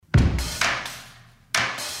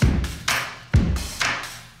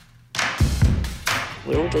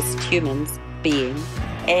We're all just humans being.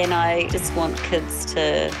 And I just want kids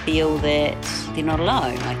to feel that they're not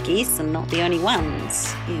alone, I guess, and not the only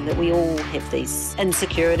ones. That we all have these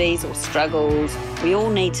insecurities or struggles. We all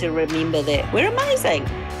need to remember that we're amazing.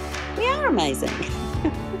 We are amazing.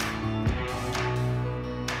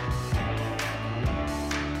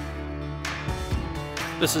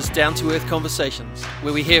 This is Down to Earth Conversations,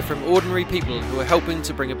 where we hear from ordinary people who are helping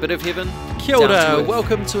to bring a bit of heaven Kia ora, down to earth.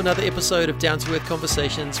 welcome to another episode of Down to Earth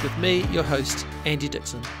Conversations with me, your host, Andy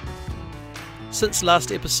Dixon. Since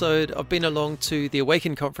last episode, I've been along to the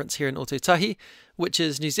Awaken conference here in Ōtautahi, which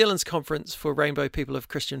is New Zealand's conference for rainbow people of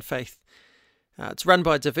Christian faith. It's run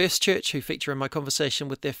by a diverse church who feature in my conversation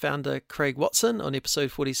with their founder, Craig Watson, on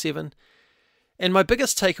episode 47. And my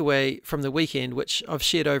biggest takeaway from the weekend, which I've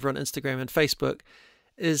shared over on Instagram and Facebook,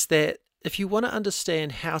 is that if you want to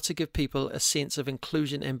understand how to give people a sense of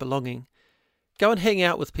inclusion and belonging, go and hang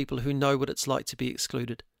out with people who know what it's like to be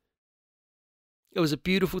excluded. It was a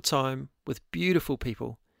beautiful time with beautiful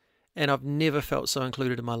people, and I've never felt so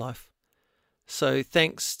included in my life. So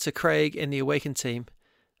thanks to Craig and the Awaken team.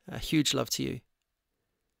 A huge love to you.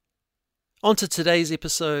 On to today's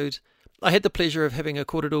episode. I had the pleasure of having a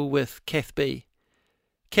korero with Kath B.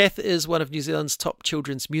 Kath is one of New Zealand's top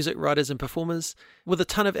children's music writers and performers, with a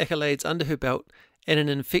ton of accolades under her belt and an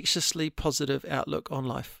infectiously positive outlook on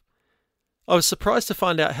life. I was surprised to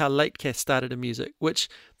find out how late Kath started in music, which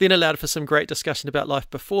then allowed for some great discussion about life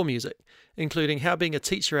before music, including how being a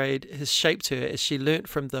teacher aide has shaped her as she learnt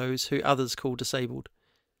from those who others call disabled.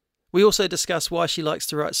 We also discuss why she likes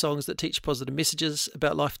to write songs that teach positive messages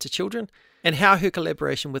about life to children, and how her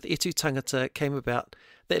collaboration with Etu Tangata came about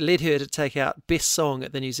that led her to take out Best Song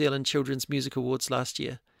at the New Zealand Children's Music Awards last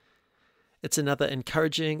year. It's another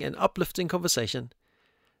encouraging and uplifting conversation.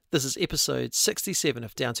 This is episode 67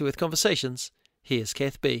 of Down to Earth Conversations. Here's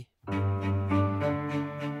Kath B.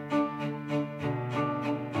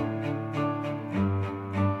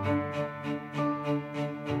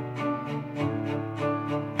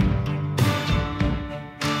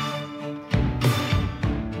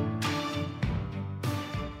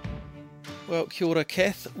 Well, kia ora,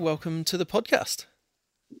 Kath. Welcome to the podcast.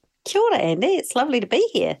 Kia ora, Andy. It's lovely to be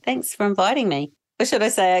here. Thanks for inviting me. Or should I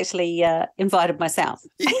say, actually invited myself.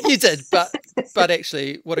 You did, but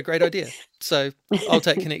actually, what a great idea. So I'll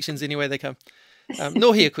take connections any way they come.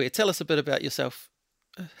 Nohia koe, tell us a bit about yourself.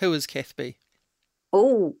 Who is Kath B?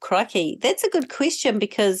 Oh, crikey. That's a good question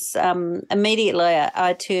because immediately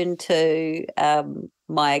I turn to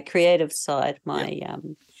my creative side,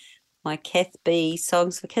 my Kath B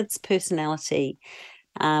Songs for Kids personality.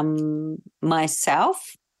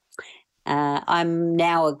 Myself, I'm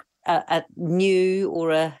now a new,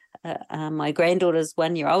 or my granddaughter's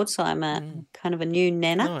 1 year old, so I'm a kind of a new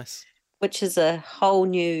nana. Nice. Which is a whole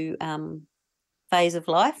new phase of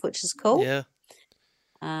life, which is cool. Yeah.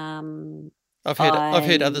 I've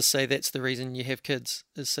heard others say that's the reason you have kids,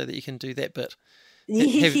 is so that you can do that bit. Have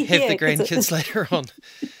the grandkids later on.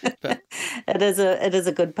 But it is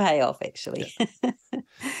a good payoff, actually.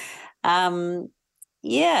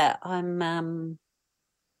 Yeah. I'm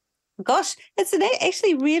gosh, it's an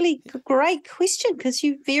actually really great question, because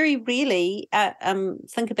you very rarely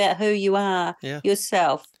think about who you are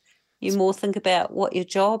yourself. You more think about what your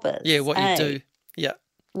job is. Yeah, what you do. Yeah.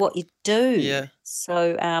 What you do. Yeah.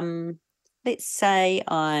 So let's say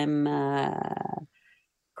I'm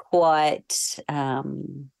quite I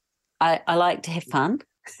like to have fun.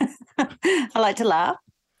 I like to laugh.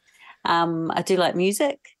 I do like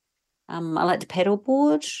music. I like to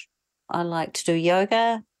paddleboard. I like to do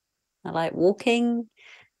yoga. I like walking.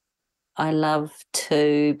 I love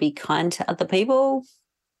to be kind to other people,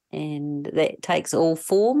 and that takes all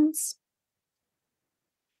forms.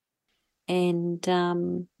 And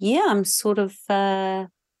I'm sort of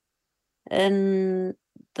in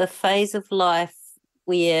the phase of life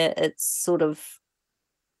where it's sort of,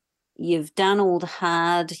 you've done all the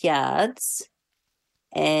hard yards,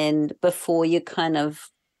 and before you kind of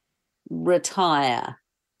retire,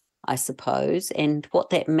 I suppose, and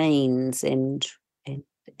what that means, and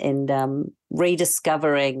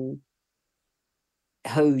rediscovering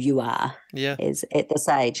who you are is at this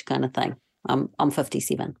age, kind of thing. I'm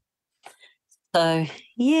 57, so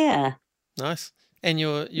yeah. Nice. And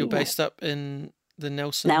you're based up in the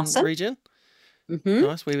Nelson region. Mm-hmm.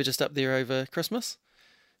 Nice. We were just up there over Christmas.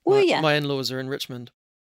 My in-laws are in Richmond.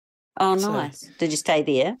 Oh, nice. Did you stay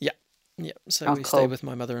there? Yeah. So we stayed with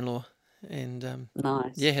my mother-in-law, and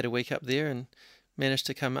nice. Yeah, had a week up there and managed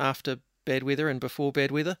to come after bad weather and before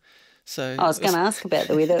bad weather. So I was going to ask about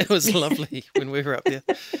the weather. It was lovely when we were up there.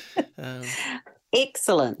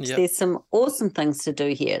 Excellent. Yep. There's some awesome things to do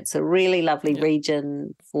here. It's a really lovely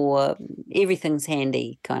region for everything's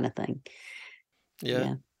handy kind of thing.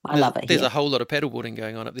 Yeah. I love it There's here. a whole lot of paddleboarding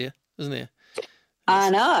going on up there, isn't there? I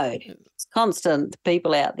know. It's constant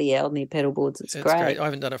people out there on their paddleboards. It's great. I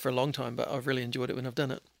haven't done it for a long time, but I've really enjoyed it when I've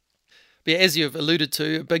done it. But yeah, as you've alluded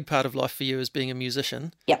to, a big part of life for you is being a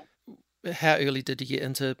musician. Yep. How early did you get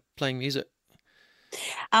into playing music?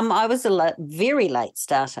 I was a very late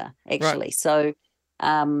starter, actually. Right. So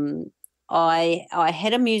I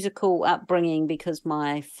had a musical upbringing because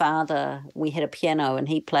my father, we had a piano and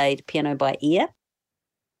he played piano by ear.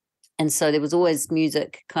 And so there was always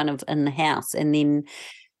music kind of in the house. And then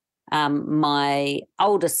my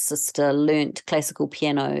oldest sister learnt classical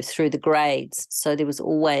piano through the grades. So there was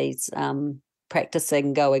always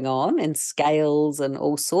practicing going on and scales and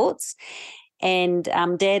all sorts. And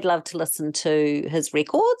Dad loved to listen to his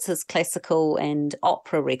records, his classical and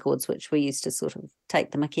opera records, which we used to sort of take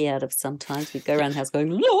the mickey out of sometimes. We'd go around the house going,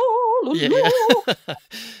 la, la, la.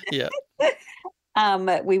 Yeah.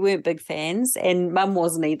 We weren't big fans, and Mum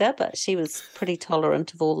wasn't either, but she was pretty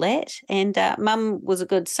tolerant of all that. And Mum was a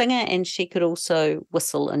good singer, and she could also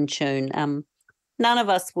whistle and tune. None of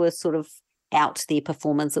us were sort of out there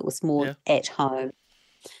performers. It was more at home.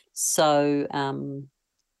 So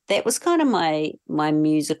that was kind of my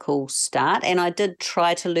musical start. And I did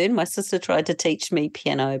try to learn. My sister tried to teach me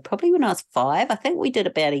piano probably when I was 5. I think we did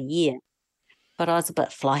about a year. But I was a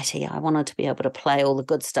bit flighty. I wanted to be able to play all the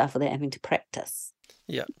good stuff without having to practice.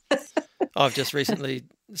 Yeah. I've just recently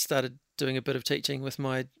started doing a bit of teaching with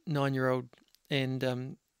my 9-year-old,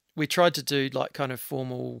 and we tried to do like kind of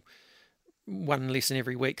formal one lesson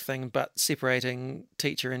every week thing, but separating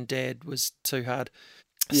teacher and dad was too hard.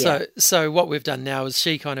 Yeah. So what we've done now is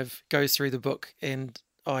she kind of goes through the book and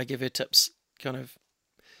I give her tips kind of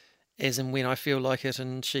as and when I feel like it,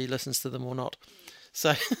 and she listens to them or not.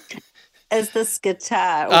 So... Is this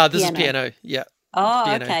guitar or piano? This is piano, yeah. Oh,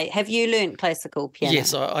 piano. Okay. Have you learnt classical piano?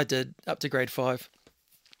 Yes, I did up to grade 5.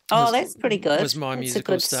 That's pretty good. Was my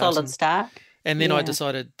musical It's a good solid start. And then I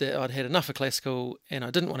decided that I'd had enough of classical and I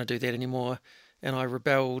didn't want to do that anymore. And I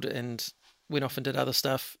rebelled and went off and did other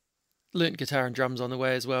stuff. Learnt guitar and drums on the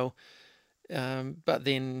way as well. But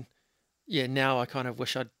then, now I kind of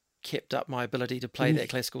wish I'd kept up my ability to play that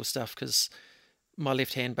classical stuff, because my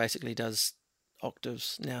left hand basically does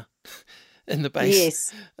octaves now in the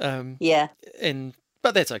bass. Yes.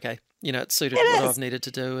 But that's okay. It suited what I've needed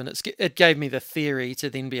to do, and it gave me the theory to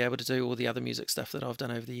then be able to do all the other music stuff that I've done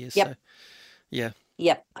over the years. Yep. So, yeah.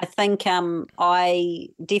 Yep. I think I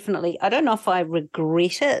don't know if I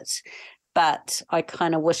regret it, but I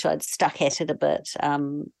kind of wish I'd stuck at it a bit,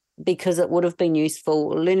 because it would have been useful.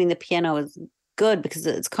 Learning the piano is good because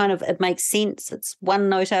it makes sense. It's one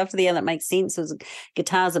note after the other. It makes sense.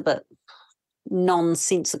 Guitar's a bit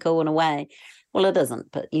nonsensical in a way. Well, it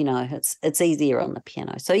isn't, but it's easier on the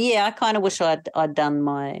piano. So I kind of wish I'd done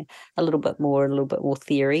a little bit more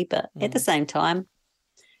theory, but at the same time,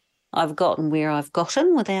 I've gotten where I've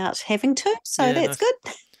gotten without having to. So that's good.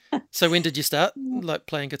 So when did you start like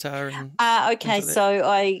playing guitar? Okay, so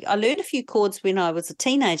I learned a few chords when I was a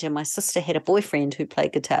teenager. My sister had a boyfriend who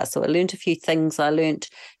played guitar, so I learned a few things. I learned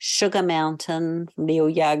Sugar Mountain from Neil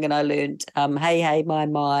Young, and I learned Hey Hey My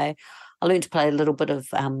My. I learned to play a little bit of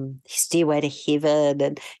Stairway to Heaven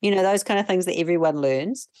and, those kind of things that everyone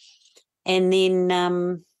learns. And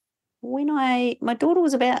then when my daughter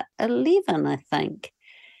was about 11, I think,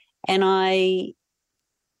 and I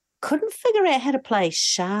couldn't figure out how to play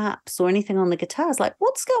sharps or anything on the guitar. I was like,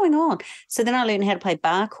 what's going on? So then I learned how to play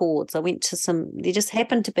bar chords. I went to there just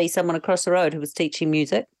happened to be someone across the road who was teaching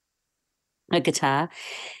music, a guitar.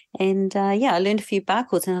 And I learned a few bar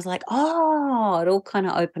chords, and I was like, it all kind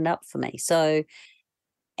of opened up for me. So,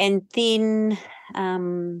 and then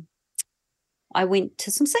I went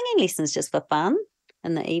to some singing lessons just for fun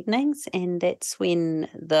in the evenings, and that's when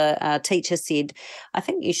the teacher said, I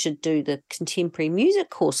think you should do the contemporary music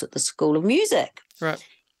course at the School of Music. Right.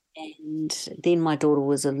 And then my daughter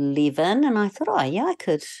was 11, and I thought, I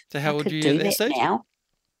could. So how old were you do at that stage? Now.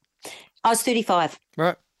 I was 35.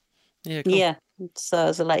 Right. Yeah, cool. Yeah. So I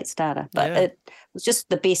was a late starter, but it was just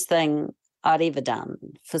the best thing I'd ever done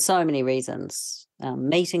for so many reasons.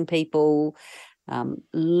 Meeting people,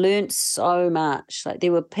 learnt so much. Like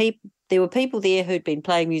there were people there who'd been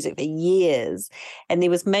playing music for years, and there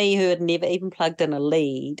was me who had never even plugged in a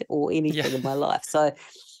lead or anything in my life. So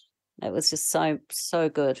it was just so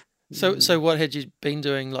good. So what had you been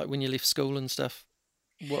doing like when you left school and stuff?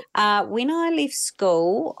 When I left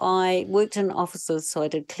school, I worked in offices, so I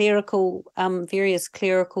did various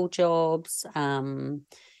clerical jobs.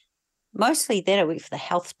 mostly that I worked for the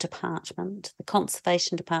health department, the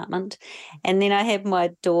conservation department. And then I had my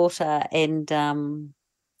daughter, and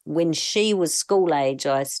when she was school age,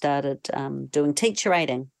 I started doing teacher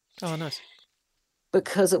aiding. Oh, nice.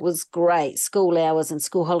 Because it was great, school hours and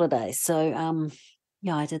school holidays. So,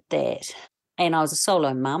 yeah, I did that. And I was a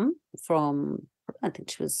solo mum from, I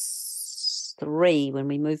think she was 3 when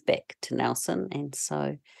we moved back to Nelson. And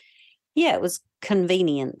so, yeah, it was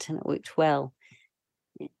convenient and it worked well.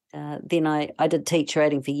 Then I did teacher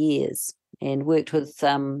aiding for years and worked with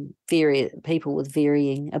various people with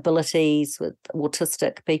varying abilities, with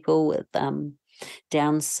autistic people, with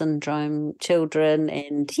Down syndrome children.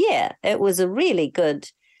 And yeah, it was a really good,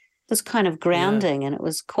 it was kind of grounding, and it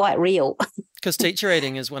was quite real. Because teacher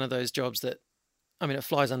aiding is one of those jobs that, I mean, it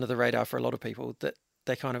flies under the radar for a lot of people, that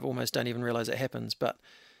they kind of almost don't even realize it happens. But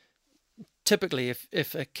typically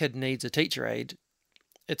if a kid needs a teacher aid,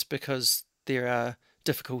 it's because there are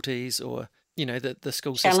difficulties, or the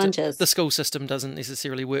school Challenges. The school system doesn't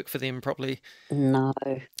necessarily work for them properly. No.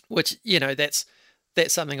 Which that's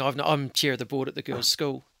something I'm chair of the board at the girls'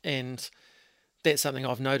 school, and that's something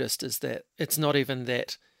I've noticed, is that it's not even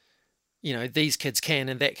that these kids can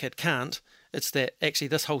and that kid can't. It's that actually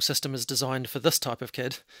this whole system is designed for this type of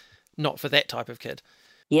kid, not for that type of kid.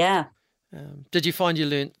 Yeah. Did you find you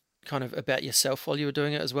learnt kind of about yourself while you were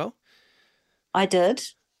doing it as well? I did.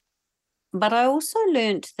 But I also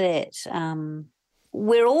learnt that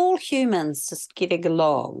we're all humans just getting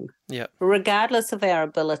along, regardless of our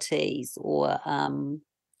abilities or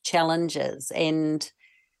challenges. And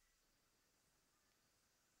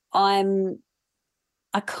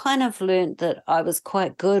I kind of learnt that I was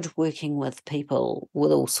quite good working with people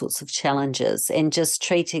with all sorts of challenges and just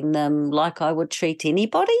treating them like I would treat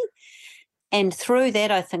anybody. And through that,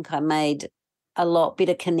 I think I made a lot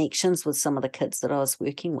better connections with some of the kids that I was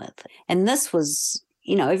working with. And this was,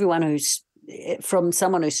 everyone who's from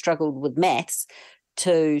someone who struggled with maths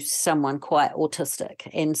to someone quite autistic.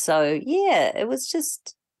 And so, yeah, it was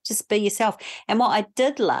just be yourself. And what I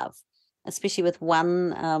did love, especially with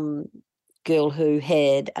one girl who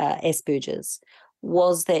had Asperger's,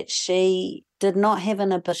 was that she did not have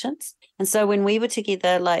inhibitions. And so when we were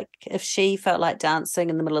together, like if she felt like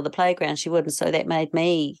dancing in the middle of the playground, she would. And so that made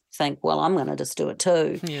me think, well, I'm going to just do it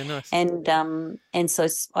too. Yeah, nice. And so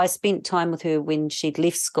I spent time with her when she'd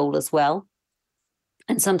left school as well.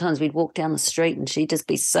 And sometimes we'd walk down the street and she'd just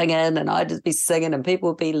be singing and I'd just be singing and people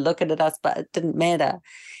would be looking at us, but it didn't matter.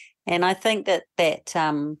 And I think that it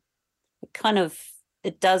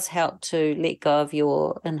does help to let go of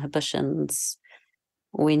your inhibitions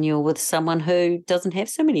when you're with someone who doesn't have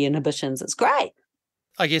so many inhibitions. It's great.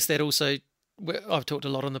 I guess that also, I've talked a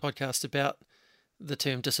lot on the podcast about the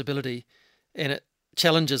term disability, and it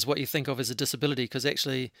challenges what you think of as a disability, because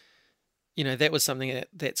actually, that was something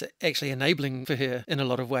that's actually enabling for her in a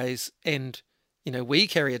lot of ways. And, we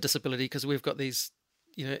carry a disability because we've got these,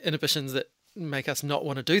 inhibitions that make us not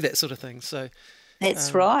want to do that sort of thing. So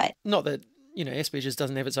that's right. Not that, Asperger's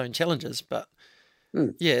doesn't have its own challenges, but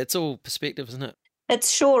yeah, it's all perspective, isn't it? It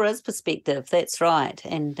sure is perspective. That's right.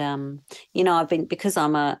 And because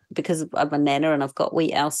I'm a nana and I've got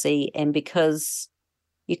wee Elsie, and because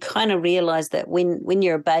you kind of realise that when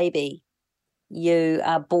you're a baby, you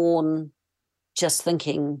are born just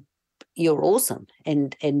thinking you're awesome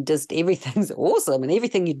and just everything's awesome and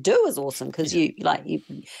everything you do is awesome, because you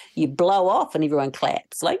blow off and everyone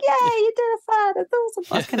claps like, yay, you did a fart, it's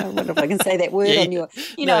awesome. I don't know if I can say that word on your,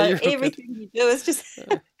 everything you do is just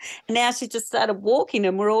now she just started walking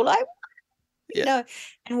and we're all like, and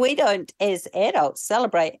we don't as adults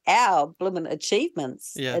celebrate our blooming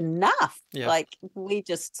achievements enough. Like we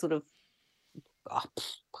just sort of I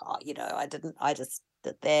just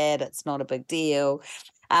did that, it's not a big deal.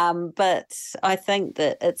 But I think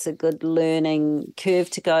that it's a good learning curve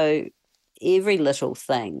to go, every little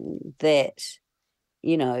thing that,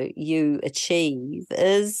 you achieve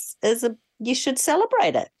you should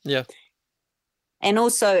celebrate it. Yeah. And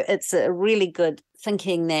also it's a really good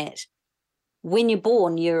thinking that when you're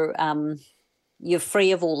born, you're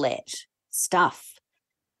free of all that stuff.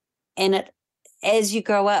 And as you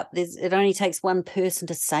grow up, it only takes one person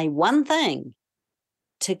to say one thing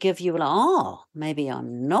to give you maybe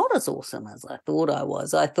I'm not as awesome as I thought I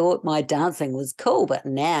was. I thought my dancing was cool, but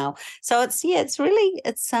now. So it's a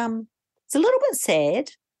little bit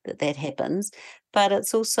sad that happens, but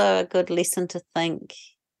it's also a good lesson to think,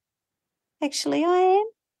 actually I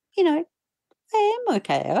am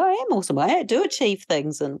okay. I am awesome. I do achieve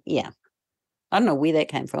things, and I don't know where that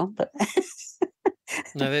came from, but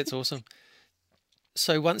no, that's awesome.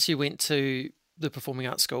 So once you went to the performing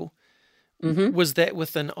arts school, was that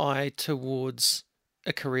with an eye towards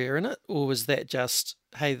a career in it, or was that just,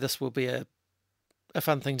 hey, this will be a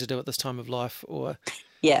fun thing to do at this time of life? Or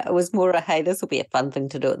Yeah, it was more a, hey, this will be a fun thing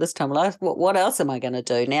to do at this time of life. What else am I going to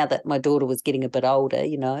do now that my daughter was getting a bit older,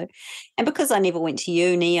 And because I never went to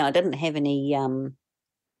uni, I didn't have any,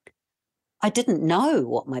 I didn't know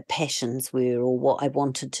what my passions were or what I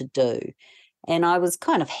wanted to do. And I was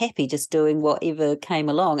kind of happy just doing whatever came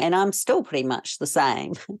along. And I'm still pretty much the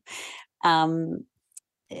same. So,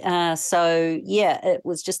 yeah, it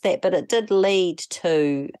was just that. But it did lead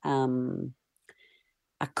to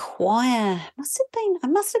a choir. I must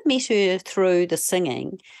have met her through the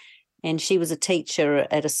singing. And she was a teacher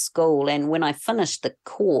at a school. And when I finished the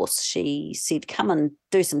course, she said, come and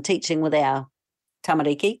do some teaching with our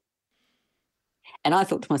tamariki. And I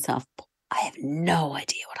thought to myself, I have no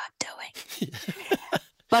idea what I'm doing.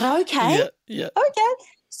 But okay. Yeah. Okay.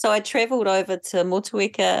 So I travelled over to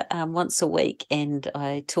Motueka once a week and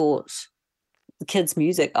I taught the kids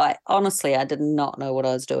music. I did not know what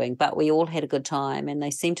I was doing, but we all had a good time and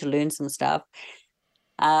they seemed to learn some stuff.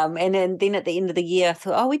 And then at the end of the year, I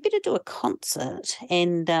thought, we better do a concert.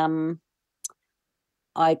 And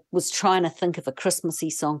I was trying to think of a Christmassy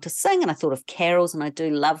song to sing, and I thought of carols, and I do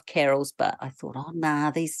love carols, but I thought,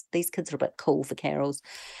 these kids are a bit cool for carols.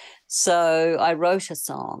 So I wrote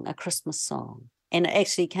a Christmas song, and it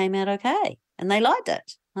actually came out okay, and they liked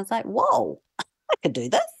it. I was like, whoa, I could do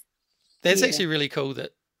this. That's actually really cool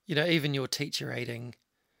that, even your teacher aiding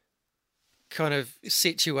kind of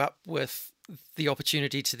sets you up with the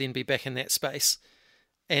opportunity to then be back in that space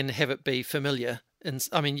and have it be familiar. And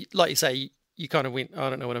I mean, like you say, you kind of went, I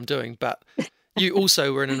don't know what I'm doing, but you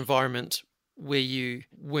also were in an environment where you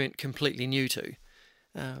weren't completely new to.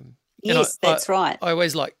 Yes, that's right. I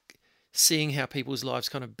always like seeing how people's lives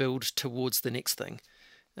kind of build towards the next thing,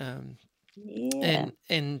 and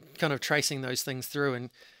kind of tracing those things through. And,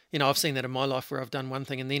 I've seen that in my life where I've done one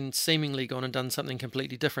thing and then seemingly gone and done something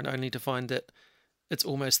completely different, only to find that it's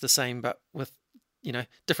almost the same, but with,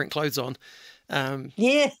 different clothes on.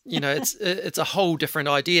 It's a whole different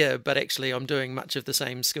idea, but actually I'm doing much of the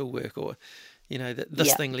same skill work, or,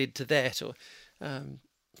 this thing led to that, or,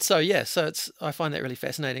 so I find that really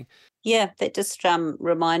fascinating. Yeah, that just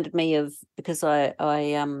reminded me of, because I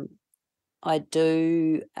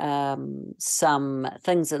do some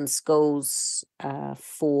things in schools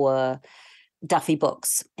for Duffy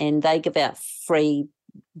Books, and they give out free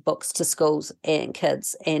books to schools and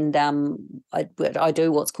kids, and I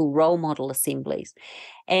do what's called role model assemblies.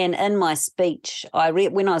 And in my speech,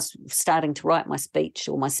 when I was starting to write my speech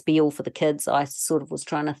or my spiel for the kids, I sort of was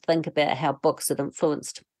trying to think about how books had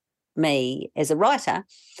influenced me as a writer.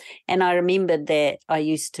 And I remembered that I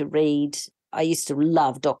used to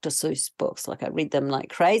love Dr. Seuss books. Like, I read them like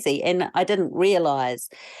crazy, and I didn't realize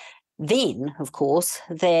then, of course,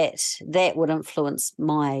 that would influence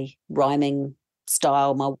my rhyming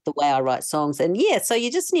style, the way I write songs. And so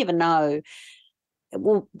you just never know.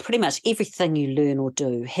 Well, pretty much everything you learn or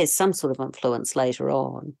do has some sort of influence later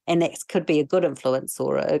on, and that could be a good influence,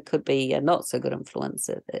 or it could be a not so good influence.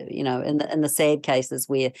 In the sad cases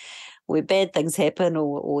where bad things happen,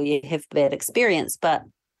 or you have bad experience, but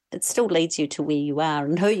it still leads you to where you are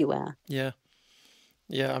and who you are. Yeah.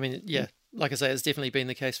 I mean, like I say, it's definitely been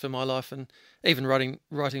the case for my life, and even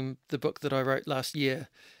writing the book that I wrote last year.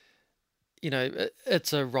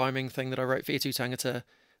 It's a rhyming thing that I wrote for Etu Tangata.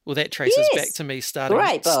 Well, that traces back to me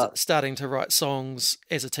starting to write songs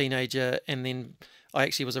as a teenager, and then I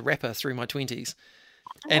actually was a rapper through my 20s,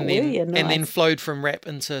 and then flowed from rap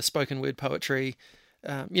into spoken word poetry.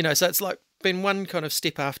 So it's like been one kind of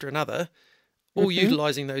step after another, all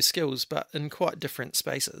utilising those skills, but in quite different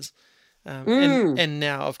spaces. And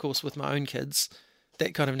now, of course, with my own kids,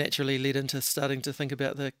 that kind of naturally led into starting to think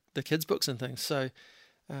about the kids' books and things. So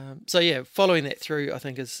following that through, I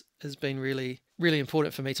think has been really, really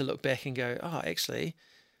important for me to look back and go, actually,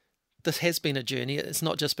 this has been a journey. It's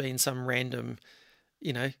not just been some random,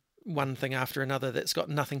 one thing after another that's got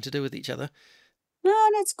nothing to do with each other. No,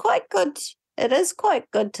 and it's quite good. It is quite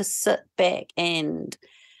good to sit back and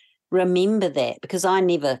remember that, because I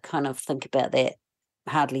never kind of think about that,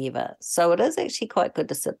 hardly ever. So it is actually quite good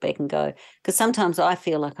to sit back and go, because sometimes I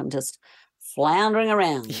feel like I'm just floundering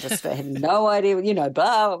around, just I have no idea,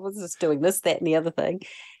 blah, I was just doing this, that, and the other thing.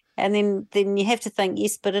 And then you have to think,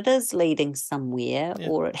 yes, but it is leading somewhere,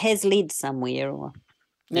 or it has led somewhere,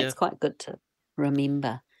 that's quite good to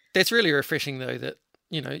remember. That's really refreshing, though, that,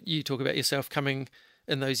 you talk about yourself coming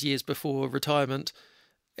in those years before retirement,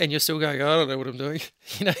 and you're still going, I don't know what I'm doing.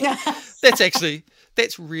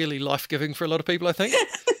 That's really life-giving for a lot of people, I think,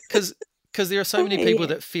 because there are so many people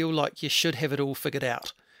that feel like you should have it all figured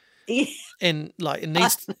out. Yeah. And like it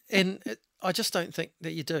needs, and I just don't think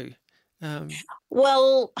that you do.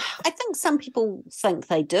 Well, I think some people think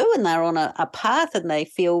they do, and they're on a path and they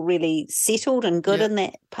feel really settled and good in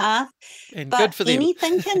that path. And But good for them.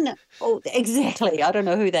 anything can, exactly. I don't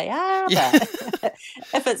know who they are, Yeah. but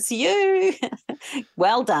if it's you,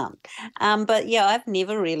 well done. But yeah,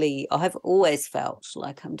 I've always felt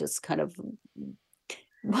like I'm just kind of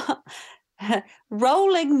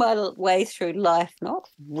rolling my way through life, not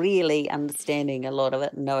really understanding a lot of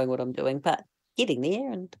it and knowing what I'm doing, but getting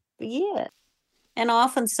there. And yeah. And I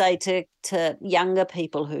often say to younger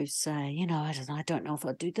people who say, I don't know if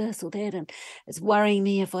I do this or that, and it's worrying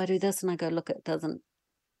me if I do this. And I go, look, it doesn't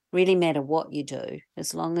really matter what you do,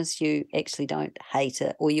 as long as you actually don't hate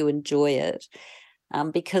it or you enjoy it,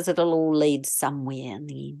 because it'll all lead somewhere in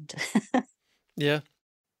the end. Yeah.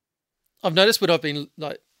 I've noticed when I've been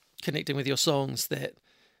like connecting with your songs that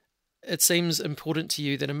it seems important to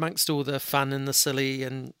you that amongst all the fun and the silly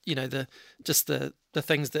and, the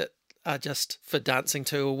things that are just for dancing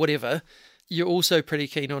to or whatever, you're also pretty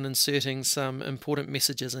keen on inserting some important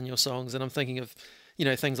messages in your songs. And I'm thinking of,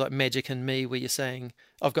 things like Magic in Me, where you're saying,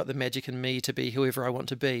 I've got the magic in me to be whoever I want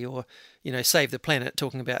to be, or, save the planet,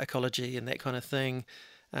 talking about ecology and that kind of thing.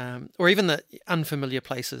 Or even the unfamiliar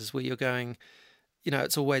places where you're going,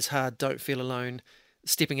 it's always hard, don't feel alone,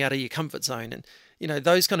 stepping out of your comfort zone. And,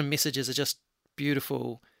 those kind of messages are just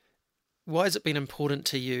beautiful. Why has it been important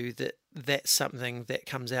to you that that's something that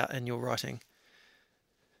comes out in your writing?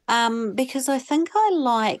 Because I think I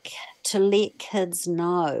like to let kids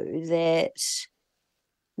know that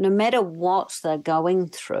no matter what they're going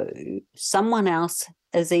through, someone else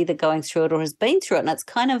is either going through it or has been through it. And it's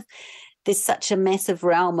kind of, there's such a massive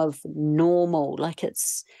realm of normal, like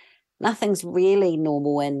nothing's really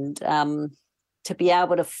normal. And to be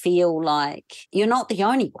able to feel like you're not the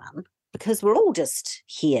only one, because we're all just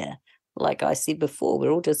here. Like I said before,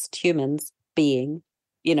 we're all just humans being,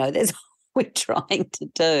 that's all we're trying to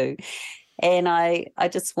do. And I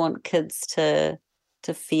just want kids to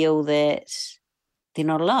feel that they're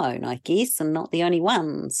not alone, I guess, and not the only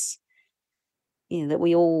ones. That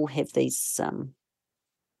we all have these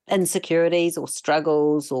insecurities or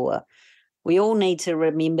struggles, or we all need to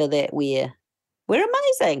remember that we're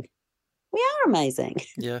amazing. We are amazing.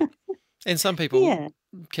 Yeah. And some people,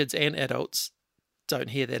 kids and adults, don't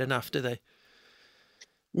hear that enough, do they?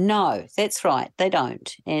 No, that's right. They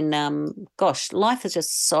don't. And gosh, life is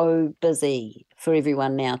just so busy for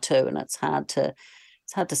everyone now too, and it's hard to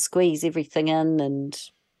squeeze everything in. And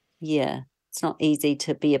yeah, it's not easy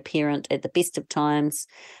to be a parent at the best of times,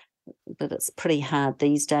 but it's pretty hard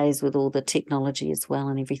these days with all the technology as well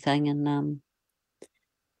and everything. And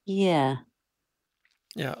yeah.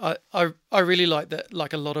 Yeah, I really like that.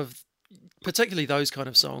 Like a lot of, particularly those kind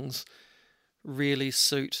of songs, really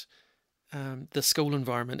suit the school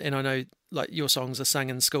environment. And I know like your songs are sung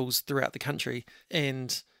in schools throughout the country,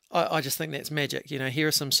 and I just think that's magic. Here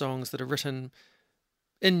are some songs that are written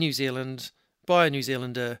in New Zealand by a New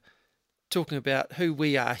Zealander, talking about who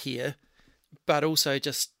we are here, but also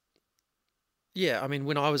just, yeah, I mean,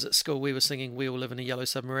 when I was at school, we were singing We All Live in a Yellow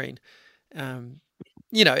Submarine, and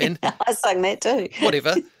I sang that too.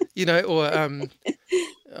 Whatever, or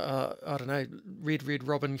I don't know, Red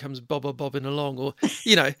Robin comes bobbing along, or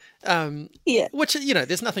yeah, which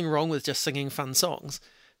there's nothing wrong with just singing fun songs,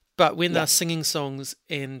 but when they're singing songs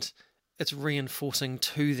and it's reinforcing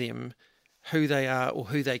to them who they are or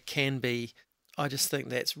who they can be, I just think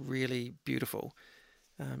that's really beautiful.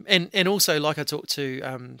 And also, like I talked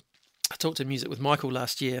to Music with Michael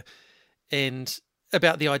last year, and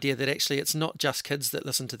about the idea that actually it's not just kids that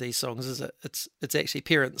listen to these songs, is it? It's actually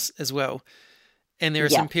parents as well. And there are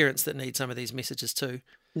some parents that need some of these messages too.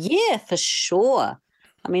 Yeah, for sure.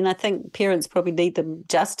 I mean, I think parents probably need them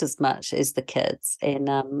just as much as the kids. And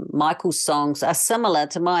Michael's songs are similar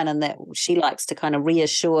to mine in that she likes to kind of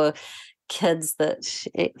reassure kids that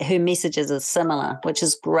her messages are similar, which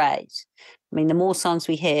is great. I mean, the more songs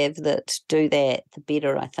we have that do that, the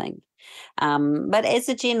better, I think. But as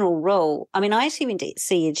a general rule, I mean, I actually went to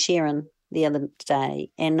see Ed Sheeran the other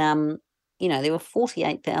day, and there were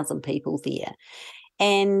 48,000 people there,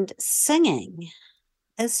 and singing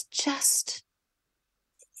is just,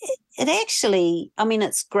 it actually, I mean,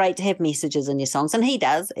 it's great to have messages in your songs, and he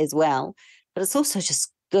does as well, but it's also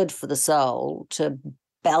just good for the soul to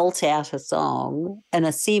belt out a song in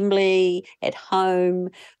assembly, at home,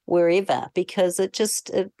 wherever, because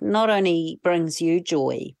it not only brings you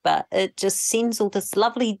joy, but it just sends all this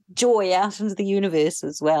lovely joy out into the universe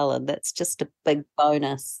as well, and that's just a big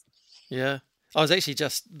bonus. Yeah. I was actually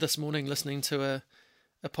just this morning listening to a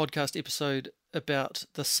podcast episode about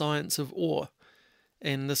the science of awe,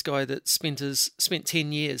 And this guy that spent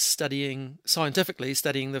 10 years scientifically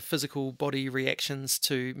studying the physical body reactions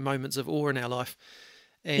to moments of awe in our life.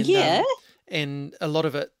 And Yeah. And a lot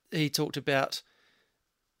of it he talked about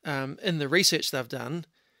in the research they've done.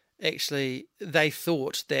 Actually, they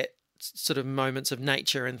thought that sort of moments of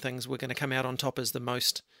nature and things were going to come out on top as the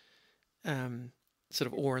most sort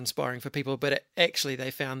of awe-inspiring for people, but actually they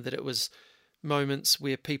found that it was moments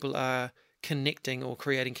where people are connecting or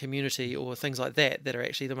creating community or things like that are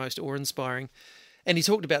actually the most awe-inspiring. And he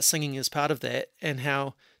talked about singing as part of that, and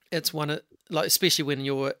how it's like, especially when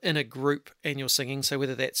you're in a group and you're singing, so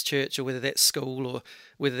whether that's church or whether that's school or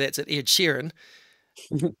whether that's at Ed Sheeran,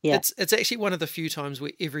 Yeah. it's actually one of the few times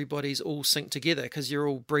where everybody's all synced together, because you're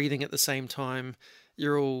all breathing at the same time,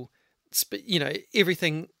 you're all,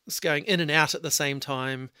 everything's going in and out at the same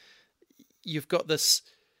time. You've got this,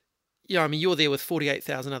 you're there with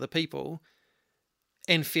 48,000 other people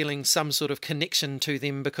and feeling some sort of connection to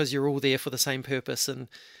them because you're all there for the same purpose, and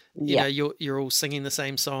you're all singing the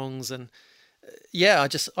same songs. And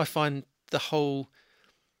I find the whole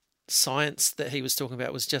science that he was talking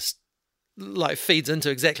about was just like feeds into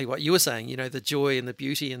exactly what you were saying, the joy and the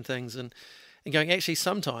beauty and things, and going, actually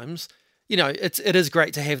sometimes, it is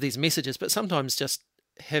great to have these messages, but sometimes just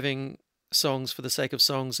having songs for the sake of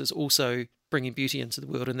songs is also bringing beauty into the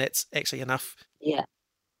world, and that's actually enough. Yeah.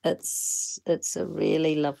 It's a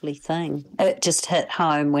really lovely thing. It just hit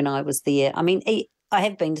home when I was there. I mean, I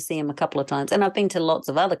have been to see him a couple of times, and I've been to lots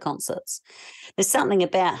of other concerts. There's something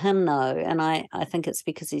about him, though, and I think it's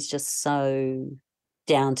because he's just so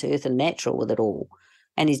down to earth and natural with it all,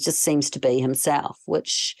 and he just seems to be himself,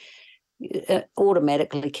 which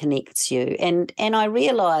automatically connects you. And I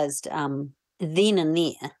realised then and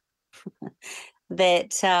there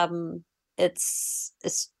that it's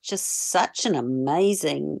just such an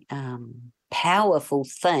amazing, powerful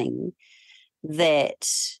thing that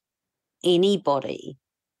anybody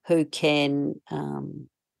who can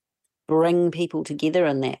bring people together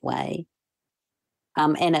in that way.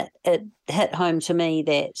 And it hit home to me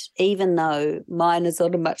that even though mine is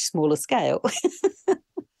on a much smaller scale,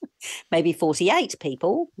 maybe 48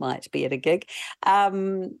 people might be at a gig,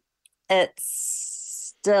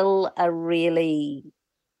 it's still a really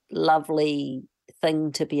lovely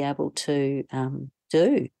thing to be able to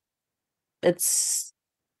do. It's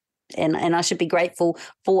and I should be grateful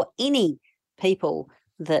for any people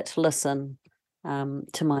that listen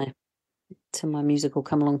to my music or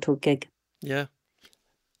come along to a gig. Yeah.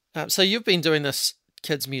 So you've been doing this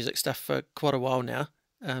kids music stuff for quite a while now,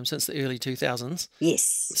 since the early 2000s.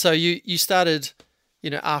 Yes. So you started,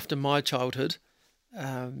 after my childhood.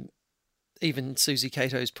 Even Susie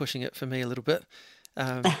Cato's pushing it for me a little bit.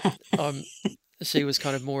 She was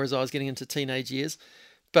kind of more as I was getting into teenage years.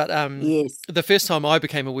 But yes. The first time I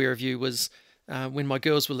became aware of you was when my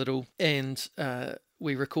girls were little, and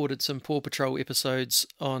we recorded some Paw Patrol episodes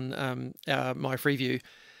on my Freeview,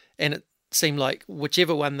 and it seemed like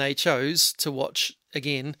whichever one they chose to watch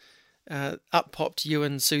again, up popped you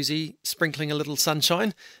and Susie sprinkling a little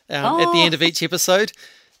sunshine at the end of each episode.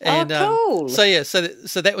 And cool. So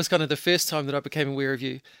that was kind of the first time that I became aware of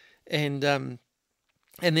you, and then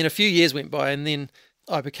a few years went by, and then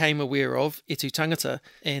I became aware of E Tu Tangata,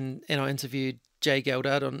 and I interviewed Jay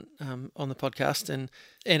Geldard on the podcast, and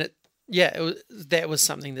that was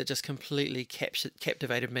something that just completely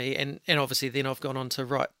captivated me, and obviously then I've gone on to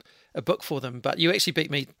write a book for them. But you actually beat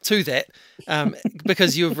me to that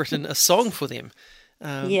because you've written a song for them.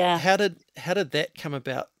 How did that come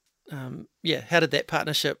about? How did that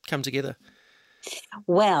partnership come together?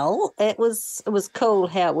 Well, it was cool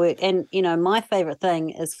how it worked. And, my favourite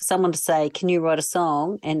thing is for someone to say, can you write a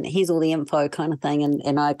song? And here's all the info kind of thing.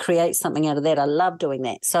 And I create something out of that. I love doing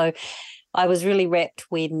that. So I was really rapt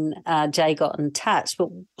when Jay got in touch. But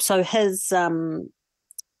so his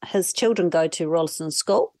children go to Rolleston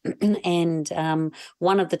School, and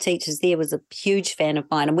one of the teachers there was a huge fan of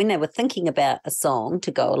mine. And when they were thinking about a song to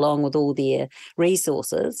go along with all their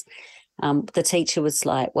resources, the teacher was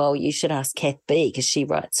like, well, you should ask Kath B, because she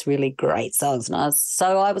writes really great songs. And I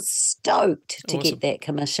was stoked to get that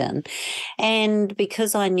commission. And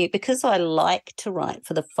because I like to write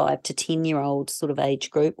for the 5 to 10-year-old sort of age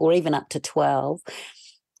group, or even up to 12,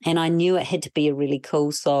 and I knew it had to be a really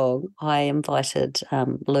cool song, I invited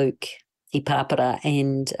Luke Ipapara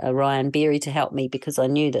and Ryan Berry to help me, because I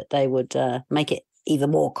knew that they would make it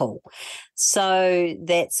even more cool. So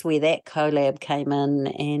that's where that collab came in,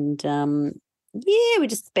 and we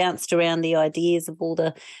just bounced around the ideas of all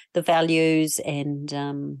the values,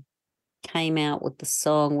 and came out with the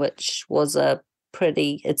song, which was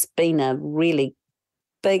it's been a really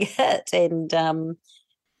big hit, and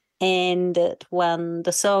and it won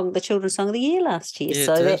the Children's Song of the Year last year. Yeah, it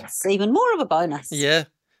So did. that's even more of a bonus. Yeah.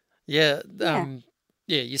 Yeah.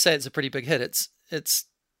 Yeah. You say it's a pretty big hit. It's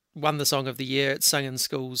won the Song of the Year. It's sung in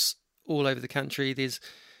schools all over the country. There's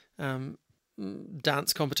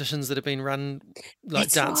dance competitions that have been run, like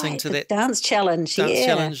That's dancing right, to the that dance challenge. dance Yeah.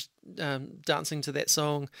 challenge, dancing to that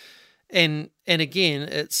song, and again,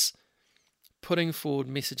 it's putting forward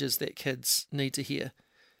messages that kids need to hear.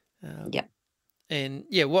 Yep. And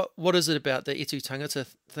yeah, what is it about the etu tangata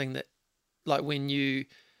thing that, like, when you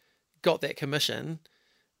got that commission,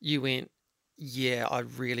 you went, yeah, I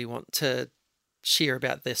really want to share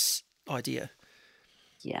about this idea.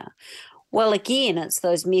 Yeah. Well, again, it's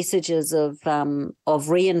those messages of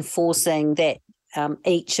reinforcing that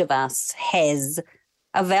each of us has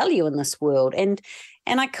a value in this world, and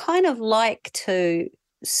I kind of like to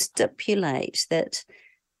stipulate that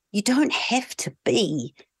you don't have to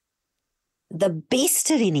be the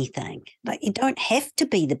best at anything. Like, you don't have to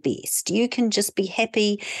be the best. You can just be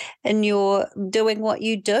happy in your doing what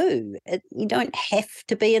you do. You don't have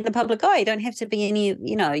to be in the public eye. You don't have to be any,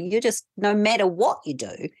 you're just, no matter what you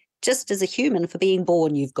do, just as a human, for being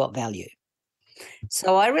born, you've got value.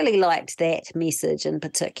 So I really liked that message in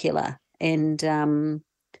particular. And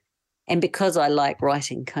because I like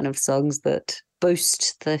writing kind of songs that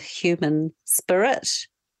boost the human spirit,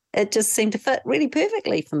 it just seemed to fit really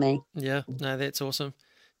perfectly for me. Yeah, no, that's awesome.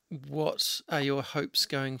 What are your hopes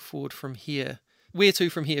going forward from here? Where to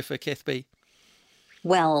from here for Kath B?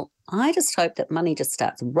 Well, I just hope that money just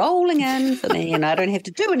starts rolling in for me and I don't have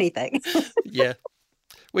to do anything. Yeah,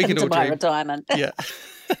 we can all into my dream. retirement. Yeah.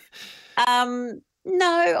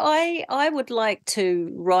 No, I would like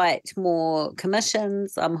to write more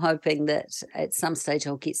commissions. I'm hoping that at some stage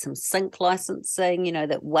I'll get some sync licensing,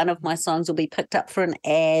 that one of my songs will be picked up for an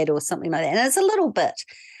ad or something like that. And it is a little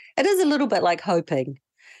bit like hoping,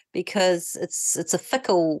 because it's a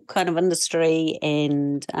fickle kind of industry,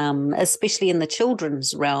 and especially in the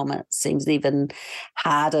children's realm, it seems even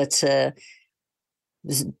harder to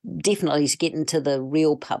get into the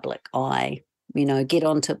real public eye. Get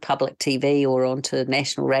onto public TV or onto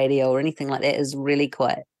national radio or anything like that is really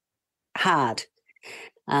quite hard.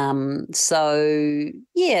 So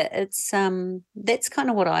yeah, it's that's kind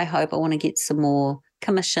of what I hope. I want to get some more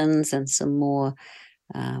commissions and some more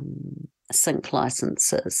sync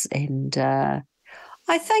licenses, and I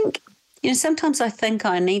think sometimes I think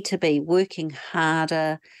I need to be working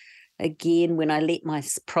harder again when I let my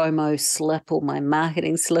promo slip or my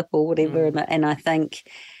marketing slip or whatever, and I think,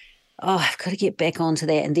 oh, I've got to get back onto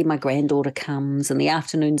that. And then my granddaughter comes and the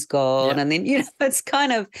afternoon's gone. Yeah. And then, it's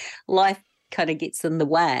kind of, life kind of gets in the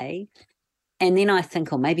way. And then I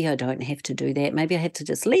think, oh, maybe I don't have to do that. Maybe I have to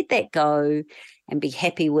just let that go and be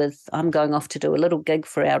happy with, I'm going off to do a little gig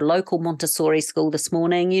for our local Montessori school this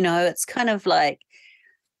morning. It's kind of like,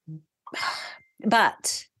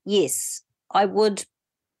 but yes, I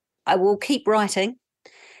will keep writing,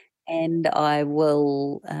 and I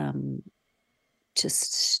will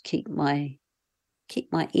just keep my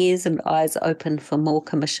ears and eyes open for more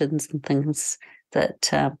commissions and things,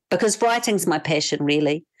 that because writing's my passion,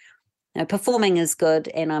 really. Performing is good,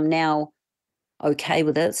 and I'm now okay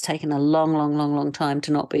with it. It's taken a long time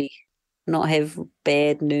to not have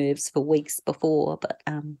bad nerves for weeks before, but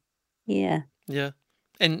yeah.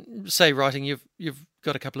 And say writing, you've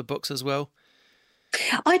got a couple of books as well.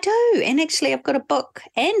 I do, and actually I've got a book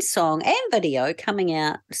and song and video coming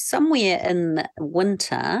out somewhere in the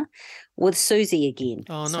winter with Susie again.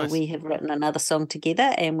 Oh, nice. So we have written another song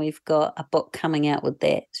together, and we've got a book coming out with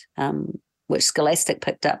that, which Scholastic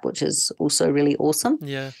picked up, which is also really awesome.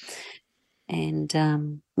 Yeah.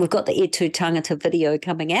 And we've got the etu tangata video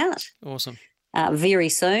coming out. Awesome. Very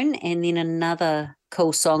soon, and then another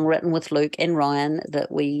cool song written with Luke and Ryan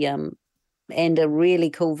that we and a really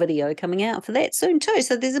cool video coming out for that soon too.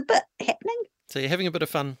 So there's a bit happening. So you're having a bit of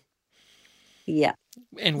fun. Yeah.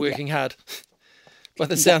 And working hard by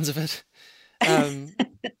the sounds of it.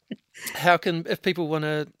 How can, if people want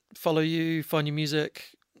to follow you, find your music,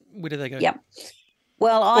 where do they go? Yep.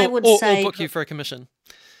 Well, I would say... Or book you for a commission.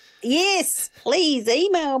 Yes, please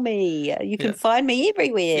email me. You can find me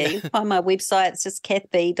everywhere. You can find my website. It's just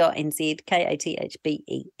kathbee.nz,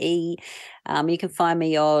 Kathbee. You can find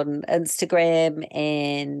me on Instagram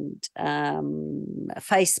and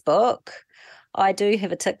Facebook. I do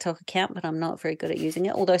have a TikTok account, but I'm not very good at using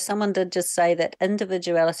it. Although someone did just say that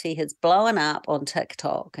individuality has blown up on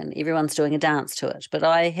TikTok and everyone's doing a dance to it. But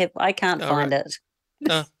I can't find it.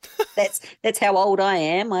 No. That's how old I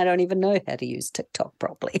am. I don't even know how to use TikTok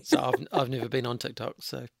properly. So I've never been on TikTok,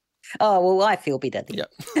 so. Oh, well, I feel better then.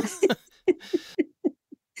 Yep.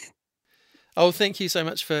 Oh, thank you so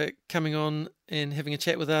much for coming on and having a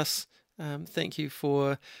chat with us. Thank you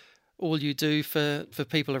for all you do for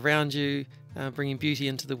people around you, bringing beauty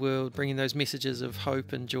into the world, bringing those messages of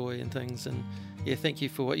hope and joy and things. And yeah, thank you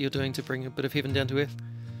for what you're doing to bring a bit of heaven down to earth.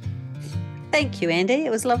 Thank you, Andy.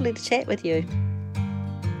 It was lovely to chat with you.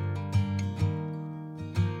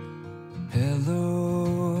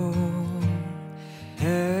 Hello,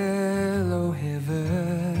 hello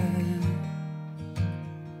heaven.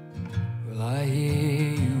 Will I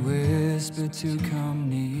hear you whisper to come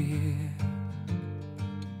near?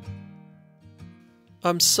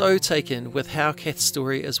 I'm so taken with how Kath's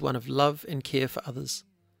story is one of love and care for others.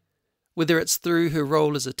 Whether it's through her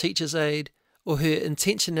role as a teacher's aide or her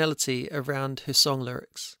intentionality around her song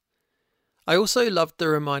lyrics. I also loved the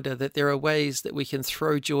reminder that there are ways that we can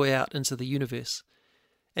throw joy out into the universe,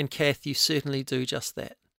 and Kath, you certainly do just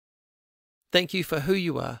that. Thank you for who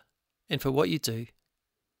you are and for what you do.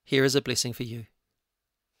 Here is a blessing for you.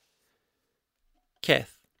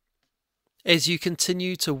 Kath, as you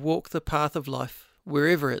continue to walk the path of life,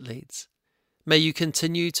 wherever it leads, may you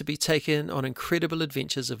continue to be taken on incredible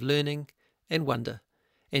adventures of learning and wonder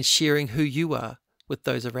and sharing who you are with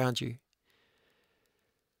those around you.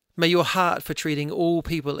 May your heart for treating all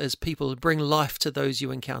people as people bring life to those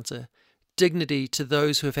you encounter, dignity to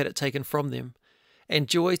those who have had it taken from them, and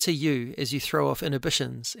joy to you as you throw off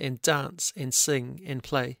inhibitions and dance and sing and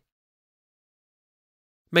play.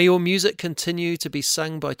 May your music continue to be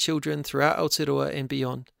sung by children throughout Aotearoa and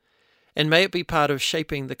beyond, and may it be part of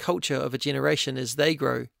shaping the culture of a generation as they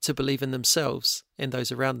grow to believe in themselves and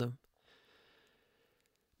those around them.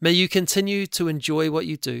 May you continue to enjoy what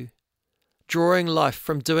you do, drawing life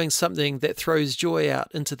from doing something that throws joy out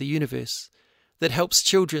into the universe, that helps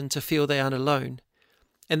children to feel they aren't alone,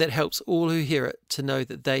 and that helps all who hear it to know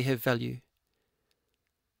that they have value.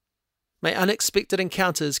 May unexpected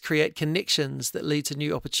encounters create connections that lead to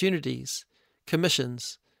new opportunities,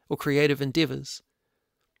 commissions, or creative endeavours.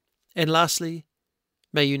 And lastly,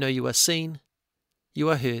 may you know you are seen, you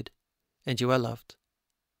are heard, and you are loved.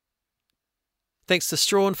 Thanks to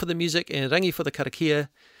Strawn for the music and Rangi for the karakia.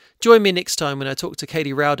 Join me next time when I talk to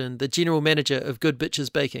Katie Rowden, the General Manager of Good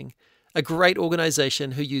Bitches Baking, a great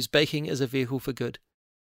organisation who use baking as a vehicle for good.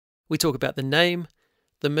 We talk about the name,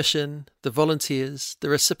 the mission, the volunteers, the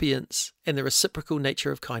recipients, and the reciprocal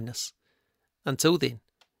nature of kindness. Until then,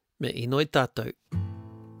 me inoi tātou.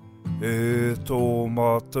 E tō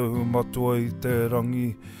mātou matua I te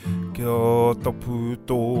rangi, kia tapu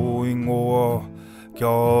tō ingoa,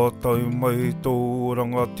 kia tau mai tō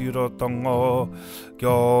rangatiratanga,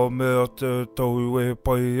 kia mea te tau e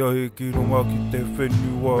pai ai ki runga ki te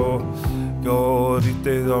whenua, kia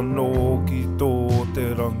rite anō ki tō te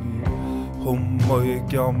rangi. Homai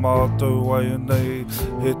kia mātou ai nei,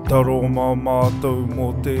 he taro mā mātou mō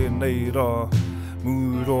tēnei rā.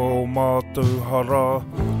 Mura o mātou hara,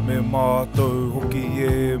 me mātou hoki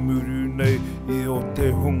e muru nei I o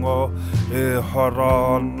te hunga, e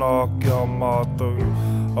hara ana kia mātou.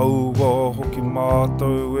 Aua hoki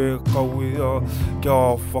mātou e kawea, kia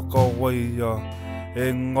whakawaia.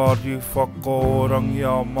 Engari whakaorangi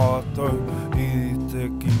a mātou, I